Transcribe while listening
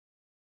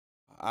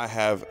I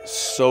have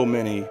so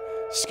many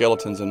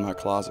skeletons in my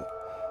closet,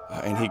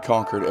 and he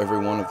conquered every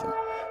one of them,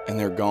 and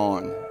they're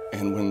gone.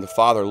 And when the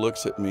Father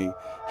looks at me,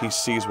 he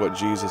sees what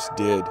Jesus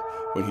did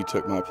when he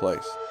took my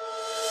place.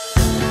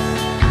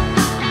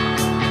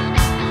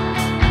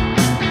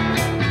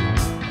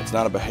 It's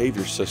not a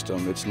behavior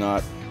system. It's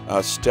not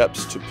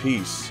steps to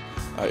peace.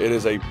 It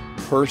is a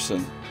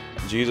person.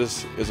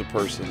 Jesus is a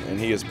person, and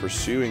he is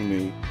pursuing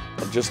me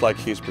just like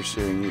he's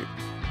pursuing you.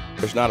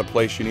 There's not a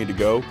place you need to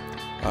go.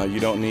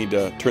 You don't need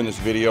to turn this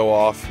video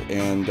off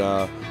and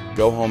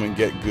go home and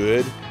get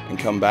good and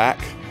come back.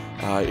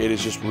 It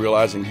is just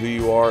realizing who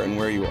you are and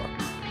where you are.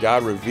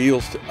 God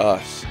reveals to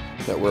us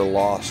that we're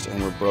lost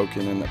and we're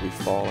broken and that we've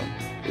fallen.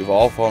 We've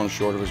all fallen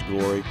short of his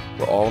glory.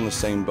 We're all in the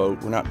same boat.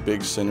 We're not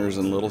big sinners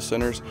and little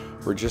sinners.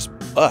 We're just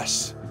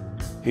us.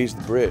 He's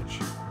the bridge.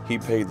 He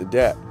paid the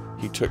debt.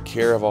 He took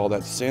care of all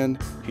that sin.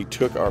 He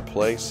took our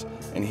place,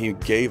 and he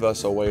gave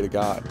us a way to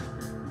God.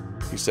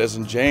 He says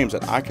in James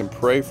that I can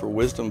pray for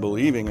wisdom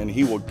believing, and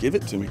he will give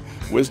it to me.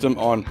 Wisdom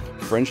on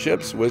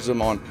friendships,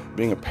 wisdom on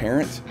being a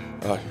parent,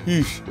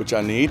 which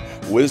I need,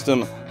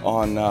 wisdom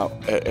on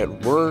at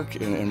work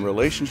and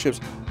relationships,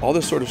 all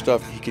this sort of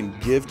stuff he can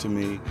give to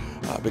me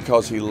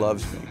because he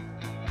loves me.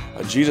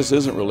 Jesus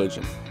isn't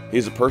religion.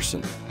 He's a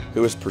person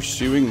who is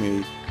pursuing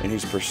me, and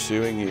he's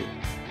pursuing you.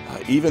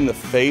 Even the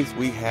faith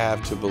we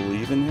have to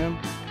believe in him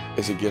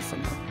is a gift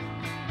from him.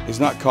 He's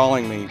not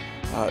calling me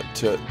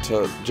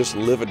to just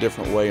live a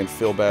different way and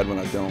feel bad when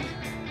I don't.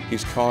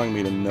 He's calling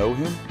me to know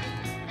him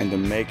and to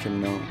make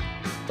him known.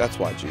 That's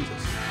why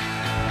Jesus.